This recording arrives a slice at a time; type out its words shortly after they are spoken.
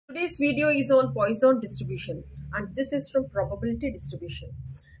Today's video is on Poisson distribution and this is from probability distribution.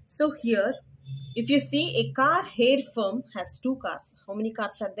 So here, if you see a car hair firm has two cars. How many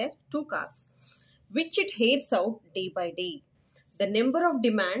cars are there? Two cars, which it hairs out day by day. The number of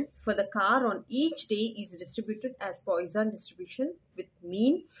demand for the car on each day is distributed as Poisson distribution with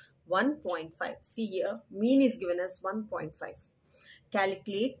mean 1.5. See here, mean is given as 1.5.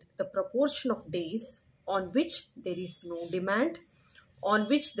 Calculate the proportion of days on which there is no demand, on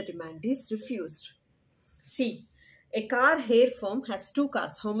which the demand is refused. See, a car hair firm has two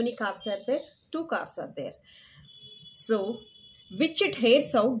cars. How many cars are there? Two cars are there. So, which it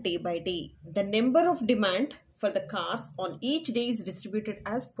hairs out day by day. The number of demand for the cars on each day is distributed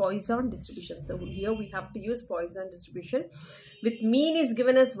as Poisson distribution. So, here we have to use Poisson distribution with mean is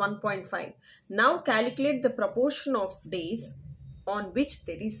given as 1.5. Now, calculate the proportion of days on which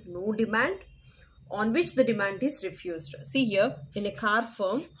there is no demand, on which the demand is refused. See here, in a car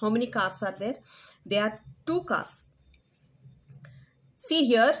firm, how many cars are there? There are two cars. See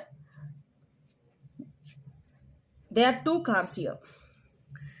here, there are two cars here.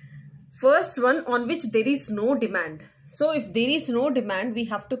 First one on which there is no demand. So if there is no demand, we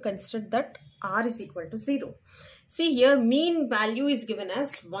have to consider that R is equal to 0. See here, mean value is given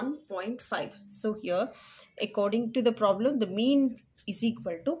as 1.5. So here, according to the problem, the mean is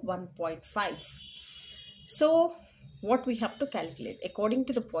equal to 1.5. So what we have to calculate according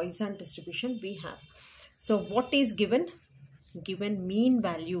to the Poisson distribution we have. So what is given? Given mean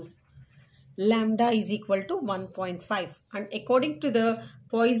value lambda is equal to 1.5, and according to the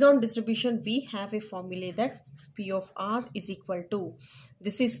Poisson distribution we have a formula that P of R is equal to,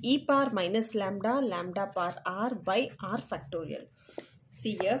 this is e power minus lambda power R by R factorial.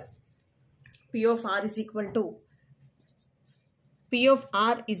 See here, P of R is equal to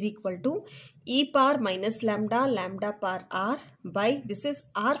e power minus lambda power R by, this is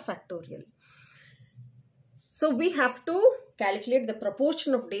R factorial. So we have to calculate the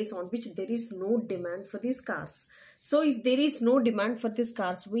proportion of days on which there is no demand for these cars. So if there is no demand for these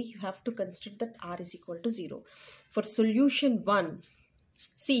cars, we have to consider that R is equal to 0. For solution 1,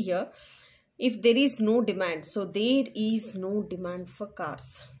 see here, if there is no demand, so there is no demand for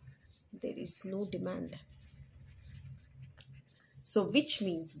cars. There is no demand. So which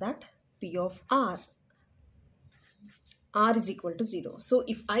means that P of R is equal to 0. So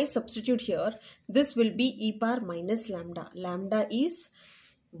if I substitute here, this will be e power minus lambda. Lambda is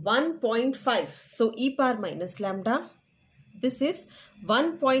 1.5. So e power minus lambda, this is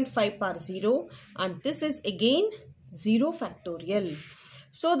 1.5 power 0 and this is again 0 factorial.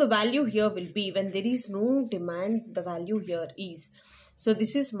 So the value here will be, when there is no demand, the value here is, so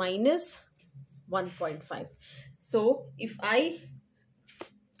this is minus 1.5. So if I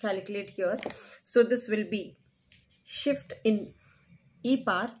calculate here, so this will be shift in e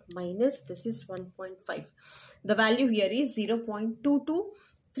power minus, this is 1.5. The value here is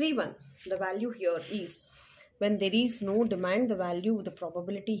 0.2231. The value here is, when there is no demand, the value, the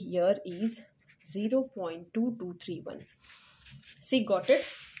probability here is 0.2231. See, got it?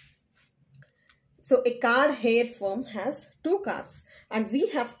 So a car hair firm has two cars and we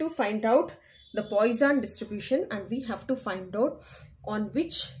have to find out the Poisson distribution and we have to find out on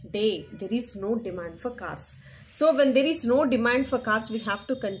which day there is no demand for cars. So when there is no demand for cars, we have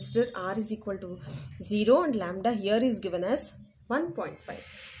to consider R is equal to 0 and lambda here is given as 1.5.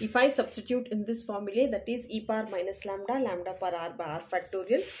 If I substitute in this formula, that is e power minus lambda per R by R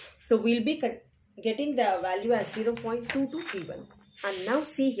factorial. So we'll be getting the value as 0.2231. And now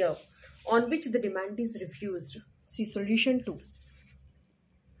see here, on which the demand is refused. See solution 2.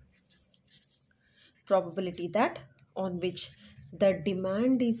 Probability that on which the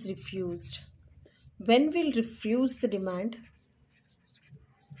demand is refused. When we'll refuse the demand?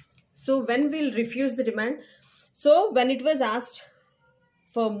 So when we'll refuse the demand? So when it was asked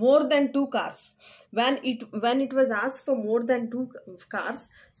for more than two cars, when it was asked for more than two cars,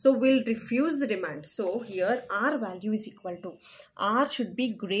 so we'll refuse the demand. So here R value is equal to, R should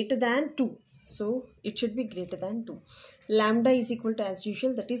be greater than 2. So it should be greater than 2. Lambda is equal to, as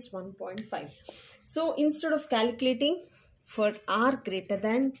usual, that is 1.5. So instead of calculating for R greater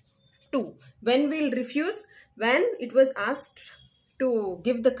than 2, when we'll refuse? When it was asked to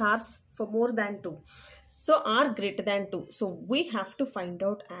give the cars for more than 2. So R greater than 2. So we have to find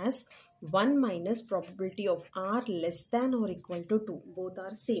out as 1 minus probability of R less than or equal to 2. Both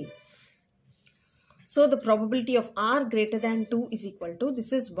are same. So the probability of R greater than 2 is equal to,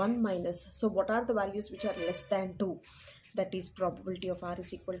 this is 1 minus. So what are the values which are less than 2? That is probability of R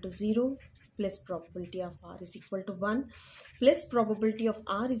is equal to 0 plus probability of R is equal to 1 plus probability of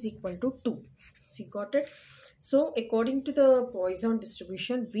R is equal to 2. So you got it? So according to the Poisson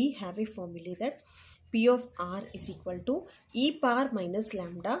distribution, we have a formula that P of R is equal to e power minus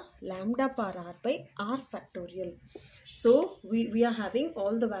lambda, lambda power R by R factorial. So we are having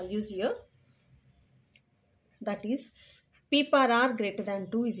all the values here. That is P power R greater than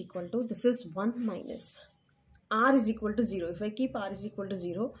 2 is equal to, this is 1 minus R is equal to 0. If I keep R is equal to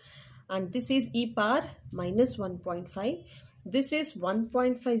 0, and this is e power minus 1.5, this is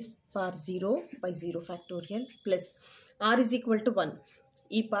 1.5 power 0 by 0 factorial plus R is equal to 1,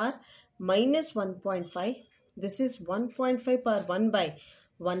 e power minus 1.5, this is 1.5 power 1 by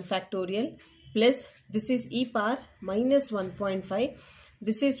 1 factorial plus this is e power minus 1.5,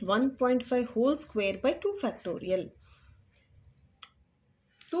 this is 1.5 whole square by 2 factorial.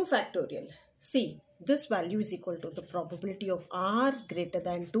 2 factorial. See, this value is equal to the probability of R greater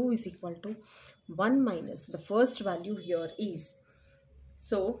than 2 is equal to 1 minus the first value here is.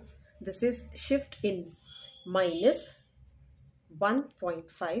 So, this is shift in minus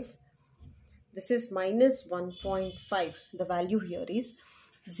 1.5. This is minus 1.5. The value here is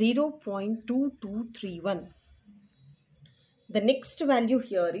 0.2231. The next value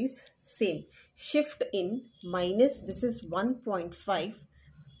here is same. Shift in minus, this is 1.5.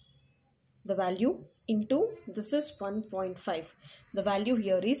 The value into, this is 1.5. The value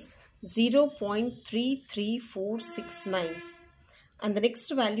here is 0.33469. And the next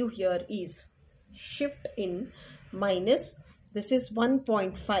value here is shift in minus, this is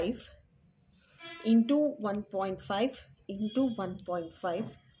 1.5 into 1.5 into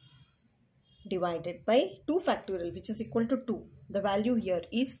 1.5 divided by 2 factorial, which is equal to 2. The value here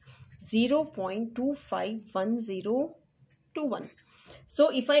is 0.251021. So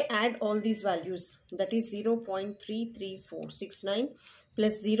if I add all these values, that is 0.33469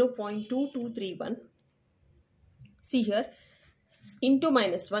 plus 0.2231, see here, into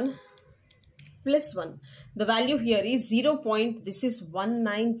minus 1 plus 1. The value here is 0. This is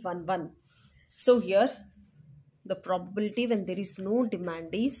 1911. So here the probability when there is no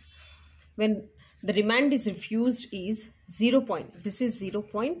demand is, when the demand is refused is 0. This is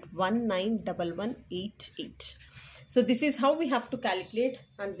 0.191188. So this is how we have to calculate,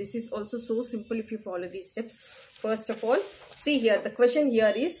 and this is also so simple if you follow these steps. First of all, see here, the question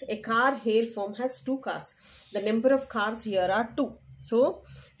here is a car hair firm has 2 cars. The number of cars here are 2. So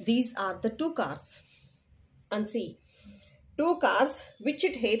these are the 2 cars. And see, 2 cars which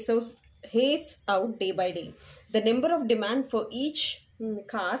it hairs out day by day. The number of demand for each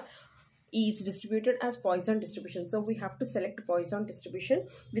car is distributed as Poisson distribution. So we have to select Poisson distribution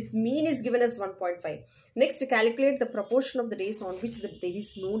with mean is given as 1.5. Next, to calculate the proportion of the days on which there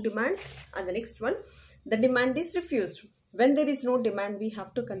is no demand. And the next one, the demand is refused. When there is no demand, we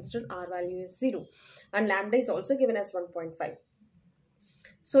have to consider R value is 0. And lambda is also given as 1.5.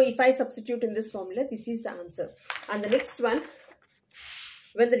 So if I substitute in this formula, this is the answer. And the next one,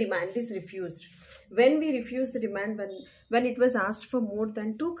 when the demand is refused. When we refuse the demand, when it was asked for more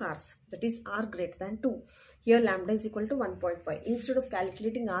than 2 cars, that is R greater than 2. Here lambda is equal to 1.5. Instead of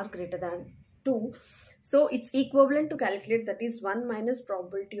calculating R greater than 2, so it's equivalent to calculate, that is 1 minus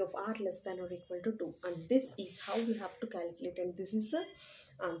probability of R less than or equal to 2. And this is how we have to calculate, and this is the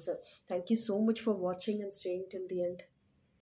answer. Thank you so much for watching and staying till the end.